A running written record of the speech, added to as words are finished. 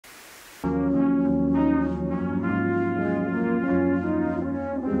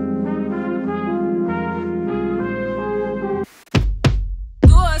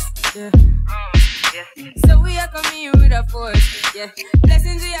force. Yeah,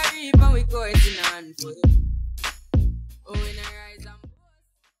 blessings we are reap and we course in a handful. Oh, in a rise and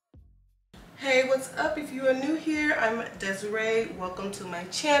Hey, what's up? If you are new here, I'm Desiree. Welcome to my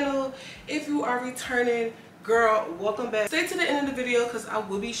channel. If you are returning, girl, welcome back. Stay to the end of the video because I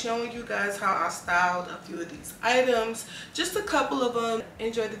will be showing you guys how I styled a few of these items. Just a couple of them.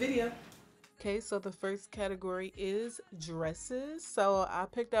 Enjoy the video. Okay, so the first category is dresses. So I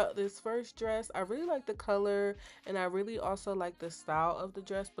picked out this first dress. I really like the color and I really also like the style of the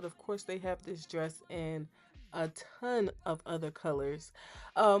dress, but of course they have this dress in a ton of other colors.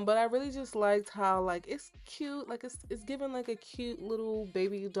 But I really just liked how like it's cute, like it's given like a cute little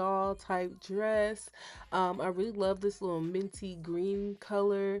baby doll type dress. I really love this little minty green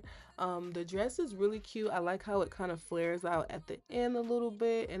color. The dress is really cute. I like how it kind of flares out at the end a little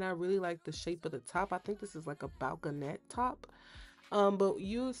bit, and I really like the shape of the top. I think this is like a balconette top. But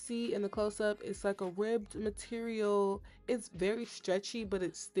you see in the close-up, it's like a ribbed material. It's very stretchy, but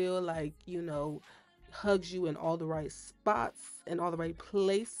it's still like, you know, hugs you in all the right spots and all the right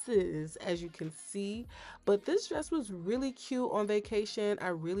places, as you can see. But this dress was really cute on vacation. I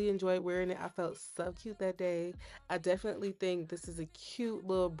really enjoyed wearing it. I felt so cute that day. I definitely think this is a cute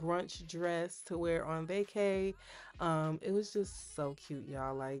little brunch dress to wear on vacay. It was just so cute,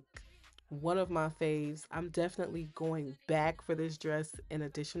 y'all. Like, one of my faves. I'm definitely going back for this dress in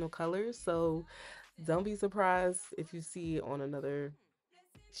additional colors, so don't be surprised if you see it on another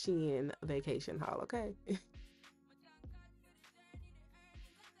Shein vacation haul, okay?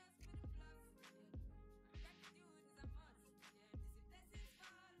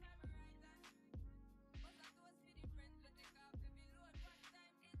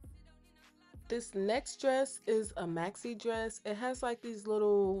 This next dress is a maxi dress. It has like these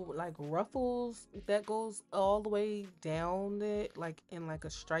little like ruffles that goes all the way down it, like in like a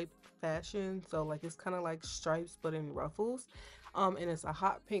stripe fashion. So like it's kind of like stripes but in ruffles. And it's a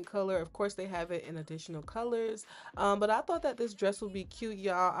hot pink color. Of course, they have it in additional colors. But I thought that this dress would be cute,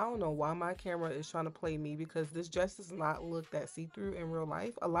 y'all. I don't know why my camera is trying to play me because this dress does not look that see-through in real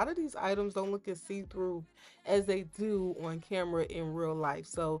life. A lot of these items don't look as see-through as they do on camera in real life.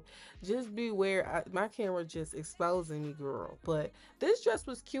 So just beware. My camera just exposing me, girl. But this dress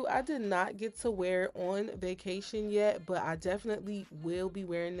was cute. I did not get to wear it on vacation yet, but I definitely will be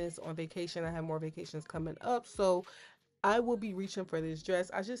wearing this on vacation. I have more vacations coming up, so I will be reaching for this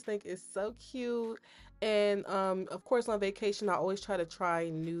dress. I just think it's so cute. And of course on vacation I always try to try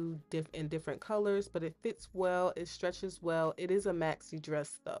new in different colors, but it fits well, it stretches well. It is a maxi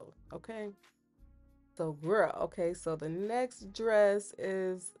dress though, okay? So girl, okay, so the next dress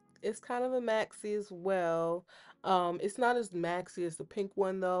is it's kind of a maxi as well. It's not as maxi as the pink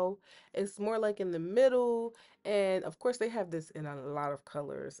one though. It's more like in the middle, and of course they have this in a lot of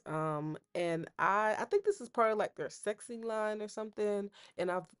colors. And I think this is part of like their sexy line or something. And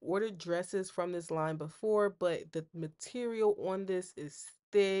I've ordered dresses from this line before, but the material on this is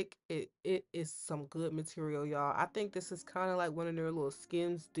thick. It is some good material, y'all. I think this is kind of like one of their little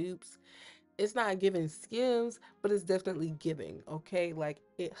Skims dupes. It's not giving Skims, but it's definitely giving, okay? Like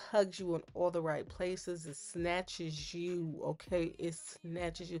it hugs you in all the right places. It snatches you, okay? It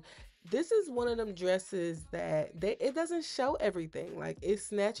snatches you. This is one of them dresses that it doesn't show everything. Like it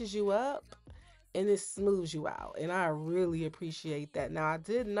snatches you up and it smooths you out. And I really appreciate that. Now, I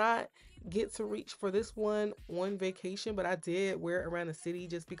did not get to reach for this one on vacation, but I did wear it around the city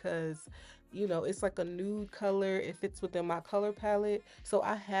just because, you know, it's like a nude color. It fits within my color palette. So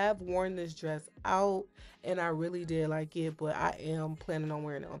I have worn this dress out and I really did like it, but I am planning on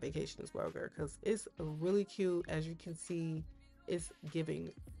wearing it on vacation as well, girl, because it's really cute. As you can see, it's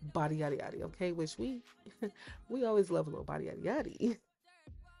giving body yaddy yaddy, okay? Which we always love a little body yaddy yaddy.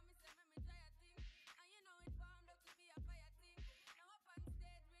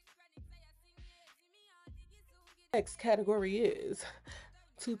 Next category is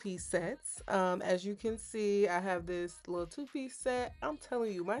two-piece sets. As you can see, I have this little two-piece set. I'm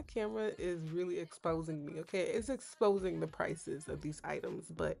telling you, my camera is really exposing me, okay? It's exposing the prices of these items,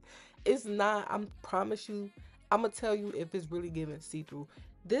 but it's not, I promise you, I'm gonna tell you if it's really giving see-through.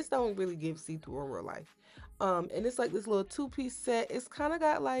 This don't really give see-through in real life. And it's like this little two-piece set. It's kind of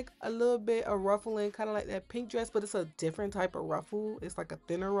got like a little bit of ruffling, kind of like that pink dress, but it's a different type of ruffle. It's like a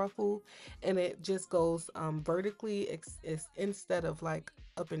thinner ruffle, and it just goes vertically. It's instead of like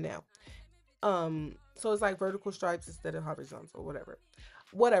up and down. So it's like vertical stripes instead of horizontal,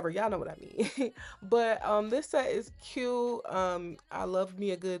 whatever, y'all know what I mean. But this set is cute. I love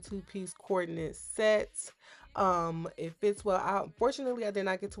me a good two-piece coordinate set. It fits well. Unfortunately I did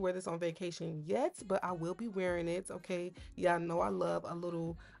not get to wear this on vacation yet, but I will be wearing it, okay? Y'all know I love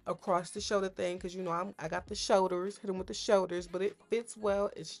a across the shoulder thing because you know I got the shoulders, hit them with the shoulders, but it fits well,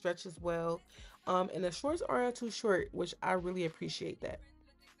 it stretches well, and the shorts aren't too short, which I really appreciate that.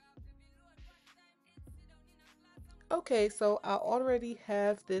 Okay, so I already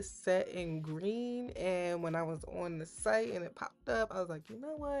have this set in green, and when I was on the site and it popped up, I was like, you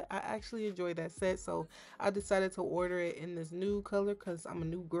know what? I actually enjoyed that set, so I decided to order it in this nude color because I'm a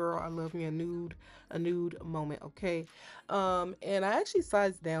nude girl. I love me a nude moment. Okay, and I actually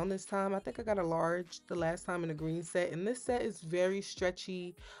sized down this time. I think I got a large the last time in the green set, and this set is very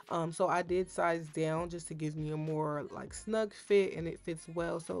stretchy. So I did size down just to give me a more like snug fit, and it fits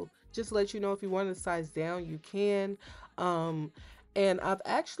well. So just to let you know, if you want to size down, you can. um, and I've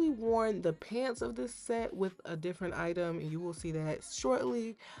actually worn the pants of this set with a different item, and you will see that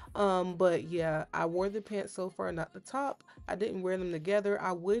shortly. But yeah, I wore the pants so far, not the top. I didn't wear them together.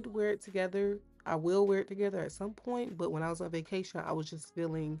 I would wear it together. I will wear it together at some point, but when I was on vacation, I was just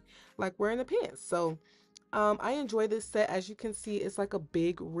feeling like wearing the pants. So I enjoy this set. As you can see, it's like a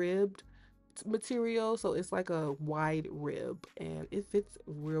big ribbed material, so it's like a wide rib and it fits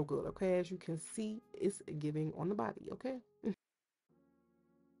real good. Okay, as you can see, it's giving on the body. Okay.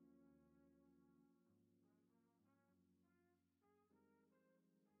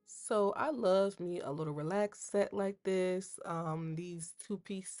 So I love me a little relaxed set like this. These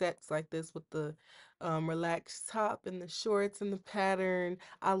two-piece sets like this with the relaxed top and the shorts and the pattern.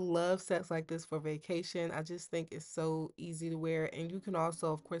 I love sets like this for vacation. I just think it's so easy to wear, and you can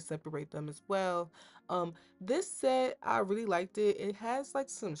also, of course, separate them as well. This set, I really liked it. It has like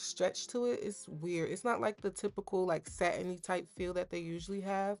some stretch to it. It's weird. It's not like the typical like satiny type feel that they usually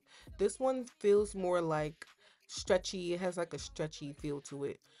have. This one feels more like stretchy. It has like a stretchy feel to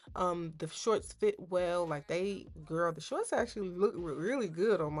it. The shorts fit well. Like girl, the shorts actually look really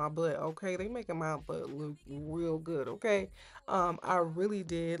good on my butt. Okay, they making my butt look real good. Okay, I really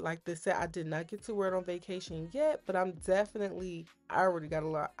did like this set. I did not get to wear it on vacation yet, but I already got a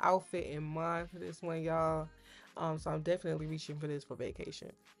lot of outfit in mind for this one, y'all. So I'm definitely reaching for this for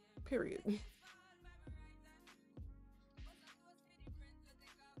vacation. Period.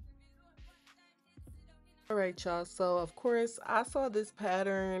 All right, y'all. So, of course, I saw this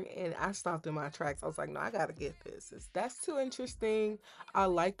pattern and I stopped in my tracks. I was like, no, I gotta get this. That's too interesting. I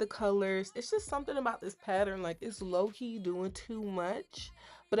like the colors. It's just something about this pattern. Like, it's low key doing too much,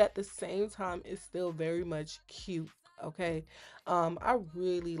 but at the same time, it's still very much cute. Okay. I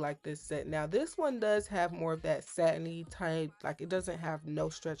really like this set. Now, this one does have more of that satiny type, like, it doesn't have no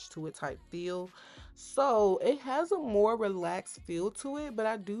stretch to it type feel. So it has a more relaxed feel to it, but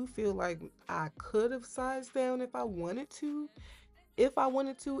I do feel like I could have sized down if I wanted to,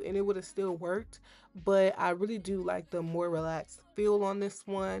 and it would have still worked. But I really do like the more relaxed feel on this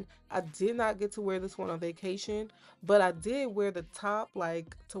one. I did not get to wear this one on vacation, but I did wear the top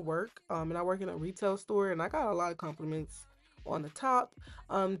like to work. And I work in a retail store, and I got a lot of compliments on the top.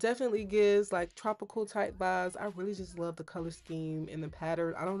 Definitely gives like tropical type vibes. I really just love the color scheme and the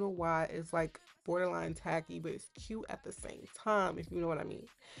pattern. I don't know why it's like borderline tacky, but it's cute at the same time, if you know what I mean.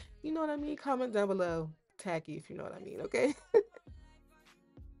 You know what I mean? Comment down below tacky if you know what I mean, okay?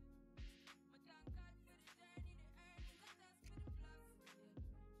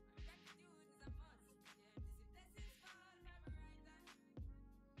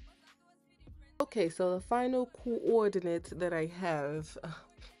 Okay, so the final coordinate that I have,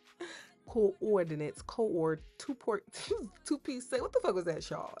 coordinates, coord, two port, two piece set. What the fuck was that,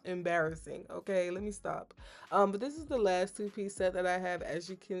 y'all? Embarrassing. Okay, let me stop. But this is the last two-piece set that I have. As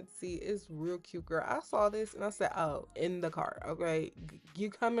you can see, it's real cute, girl. I saw this and I said, oh, in the car. Okay, you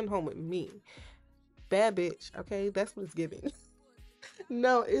coming home with me, bad bitch. Okay, that's what it's giving.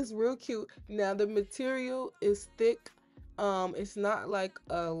 No, it's real cute. Now the material is thick. It's not like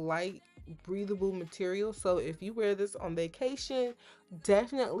a light breathable material. So if you wear this on vacation,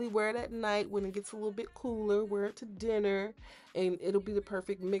 definitely wear it at night when it gets a little bit cooler. Wear it to dinner, and it'll be the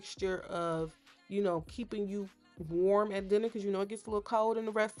perfect mixture of, keeping you warm at dinner because you know it gets a little cold in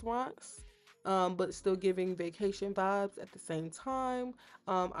the restaurants. But still giving vacation vibes at the same time.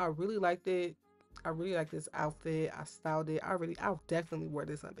 I really liked it. I really like this outfit. I styled it. I'll definitely wear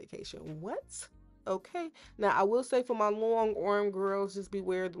this on vacation. What? Okay. Now I will say for my long arm girls, just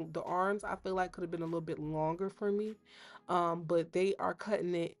beware the arms. I feel like could have been a little bit longer for me. But they are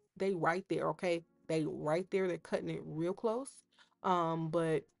cutting it. They right there. Okay, they right there. They're cutting it real close.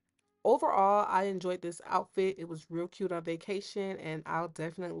 But overall, I enjoyed this outfit. It was real cute on vacation, and I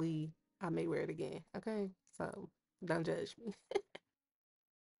may wear it again. Okay, so don't judge me.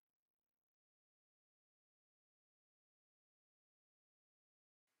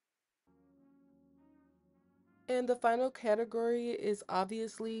 And the final category is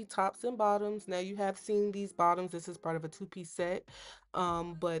obviously tops and bottoms. Now you have seen these bottoms. This is part of a two-piece set.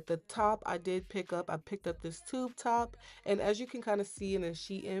 But the top I did pick up. I picked up this tube top. And as you can kind of see in the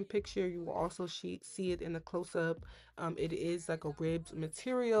Shein picture, you will also see it in the close-up. It is like a ribbed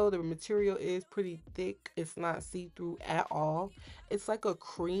material. The material is pretty thick. It's not see-through at all. It's like a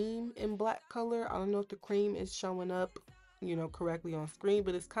cream in black color. I don't know if the cream is showing up, correctly on screen,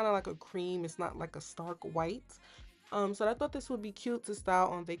 but it's kind of like a cream. It's not like a stark white. So I thought this would be cute to style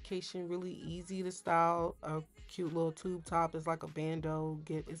on vacation, really easy to style. A cute little tube top. It's like a bandeau.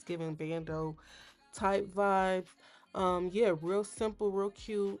 It's giving bandeau type vibes. Yeah, real simple, real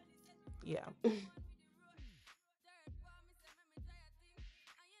cute. Yeah.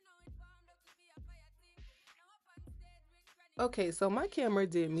 Okay, so my camera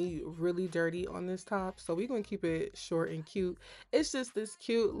did me really dirty on this top, so we're gonna keep it short and cute. It's just this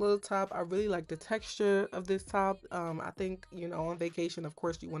cute little top. I really like the texture of this top. I think, on vacation, of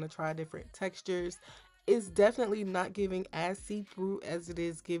course, you want to try different textures. It's definitely not giving as see-through as it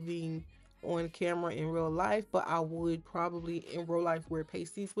is giving on camera in real life, but I would probably in real life wear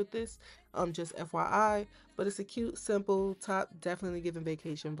pasties with this, just FYI. But it's a cute, simple top, definitely giving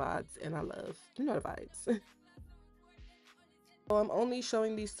vacation vibes, and I love, the vibes. So I'm only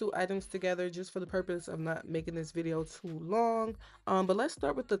showing these two items together just for the purpose of not making this video too long. But let's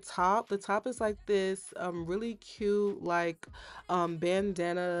start with the top. The top is like this really cute like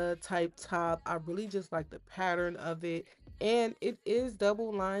bandana type top. I really just like the pattern of it. And it is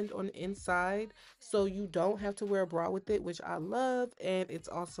double lined on the inside, so you don't have to wear a bra with it, which I love. And it's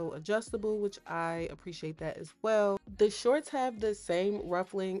also adjustable, which I appreciate that as well. The shorts have the same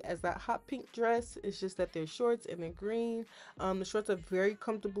ruffling as that hot pink dress. It's just that they're shorts and they're green. The shorts are very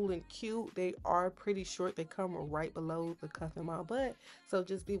comfortable and cute. They are pretty short. They come right below the cuff in my butt. So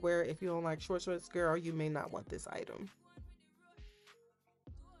just beware, if you don't like short shorts, girl, you may not want this item.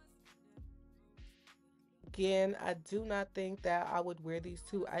 Again, I do not think that I would wear these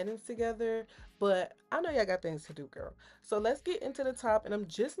two items together, but I know y'all got things to do, girl. So let's get into the top, and I'm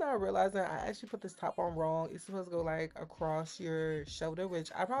just now realizing I actually put this top on wrong. It's supposed to go like across your shoulder,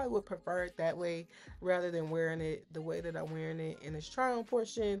 which I probably would prefer it that way rather than wearing it the way that I'm wearing it in its try-on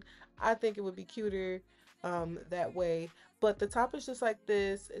portion. I think it would be cuter that way. But the top is just like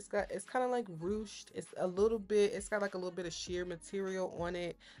this. It's kind of like ruched. It's got like a little bit of sheer material on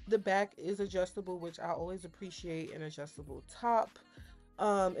it. The back is adjustable, which I always appreciate an adjustable top.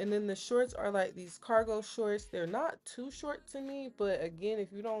 And then the shorts are like these cargo shorts. They're not too short to me, but again,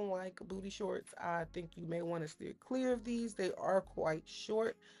 if you don't like booty shorts, I think you may want to steer clear of these. They are quite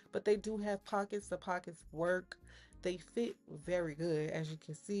short, but they do have pockets. The pockets work. They fit very good, as you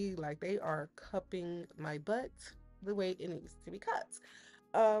can see. Like they are cupping my butt the way it needs to be cut.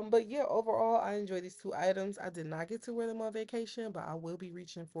 But yeah, overall, I enjoy these two items. I did not get to wear them on vacation, but I will be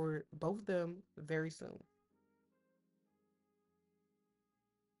reaching for both of them very soon.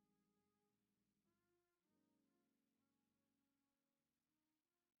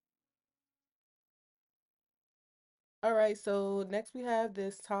 All right, so next we have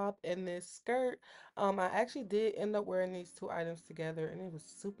this top and this skirt. I actually did end up wearing these two items together, and it was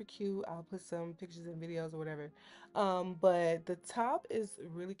super cute. I'll put some pictures and videos or whatever. But the top is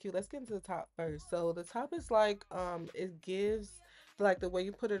really cute. Let's get into the top first. So the top is like, it gives like the way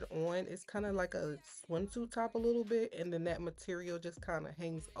you put it on, it's kind of like a swimsuit top a little bit, and then that material just kind of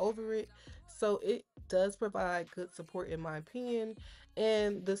hangs over it. So it does provide good support in my opinion.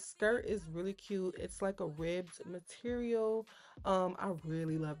 And the skirt is really cute. It's like a ribbed material. I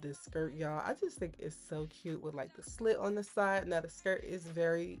really love this skirt, y'all. I just think it's so cute with like the slit on the side. Now the skirt is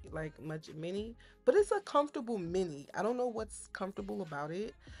very like much mini, but it's a comfortable mini. I don't know what's comfortable about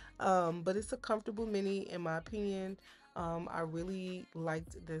it. But it's a comfortable mini in my opinion. I really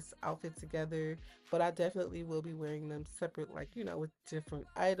liked this outfit together, but I definitely will be wearing them separate, like, with different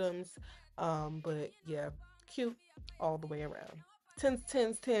items. But yeah, cute all the way around. Tens,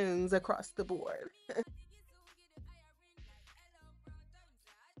 tens, tens across the board.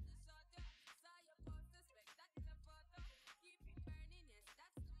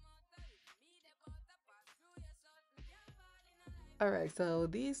 All right, so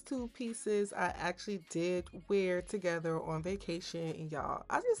these two pieces I actually did wear together on vacation, and y'all,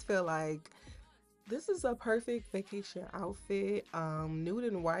 I just feel like this is a perfect vacation outfit. Nude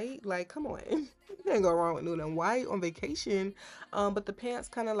and white, like, come on, you can't go wrong with nude and white on vacation. But the pants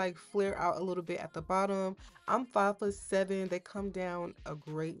kind of like flare out a little bit at the bottom. I'm 5'7". They come down a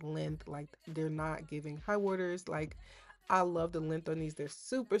great length, like they're not giving high waters. Like I love the length on these. They're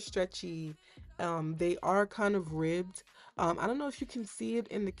super stretchy. They are kind of ribbed. I don't know if you can see it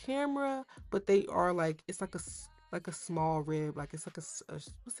in the camera, but they are like, it's like like a small rib, like it's like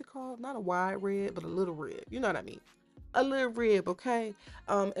what's it called? Not a wide rib, but a little rib. You know what I mean? A little rib, okay?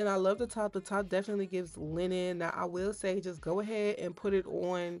 And I love the top. The top definitely gives linen. Now I will say, just go ahead and put it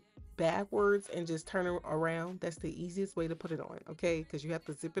on backwards and just turn it around. That's the easiest way to put it on, okay? Because you have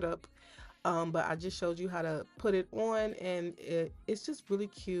to zip it up. But I just showed you how to put it on, and it's just really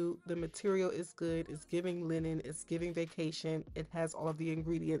cute. The material is good. It's giving linen. It's giving vacation. It has all of the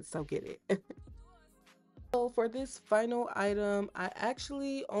ingredients, so get it. So for this final item, I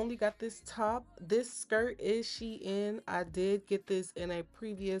actually only got this top. This skirt is Shein. I did get this in a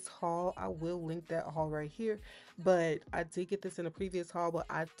previous haul. I will link that haul right here. But I did get this in a previous haul, but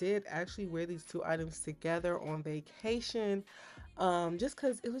I did actually wear these two items together on vacation. Just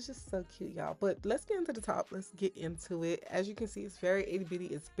because it was just so cute, y'all. But let's get into the top. Let's get into it. As you can see, it's very itty bitty.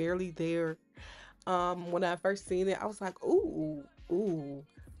 It's barely there. When I first seen it, I was like, ooh, ooh,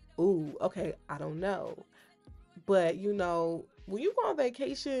 ooh, okay, I don't know. But you know, when you go on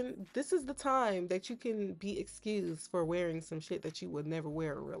vacation, this is the time that you can be excused for wearing some shit that you would never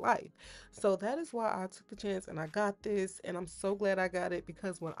wear in real life. So that is why I took the chance and I got this, and I'm so glad I got it,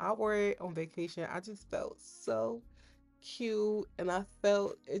 because when I wore it on vacation, I just felt so cute, and I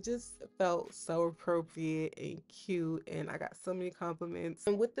felt it just felt so appropriate and cute, and I got so many compliments.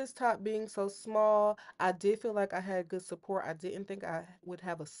 And with this top being so small, I did feel like I had good support. I didn't think I would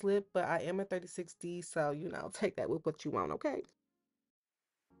have a slip, but I am a 36D, so you know, take that with what you want, okay?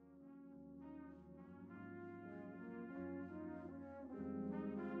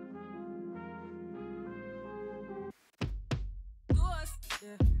 Ghost,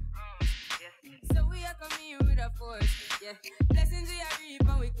 yeah. So we are coming with a force, yeah. Blessings we are reap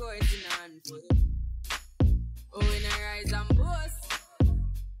and we coursing on foot. Oh, in a rise and boast.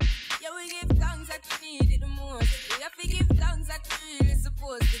 Yeah, we give thanks that we need it the most. We have to give thanks that we really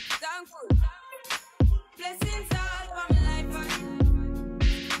supposed to be thankful. Blessings all for my life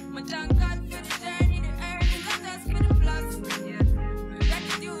and my thank God for the journey, the earnings, and just for the plus. Yeah,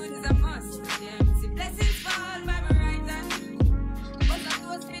 gratitude is a must. Yeah, see blessings fall by my right hand. But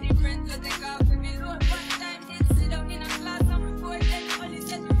I was for the friends that take off every load. One time did sit up in a class and report then only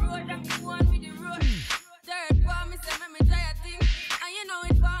set the road and the one with the road. Third form, me say me try a thing, and you know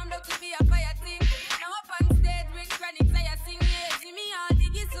it formed up to be a fire thing. Now up on stage with chronic fire sing, yeah. See me all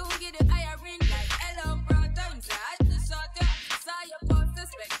diggy soon get the higher ring like hello brother. You say I just shot ya, saw your poster,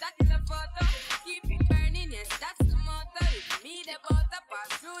 spectacular photo. Keep it burning, yes that's the motto. If me the butter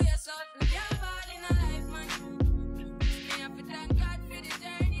pass through your shot, you're falling alive.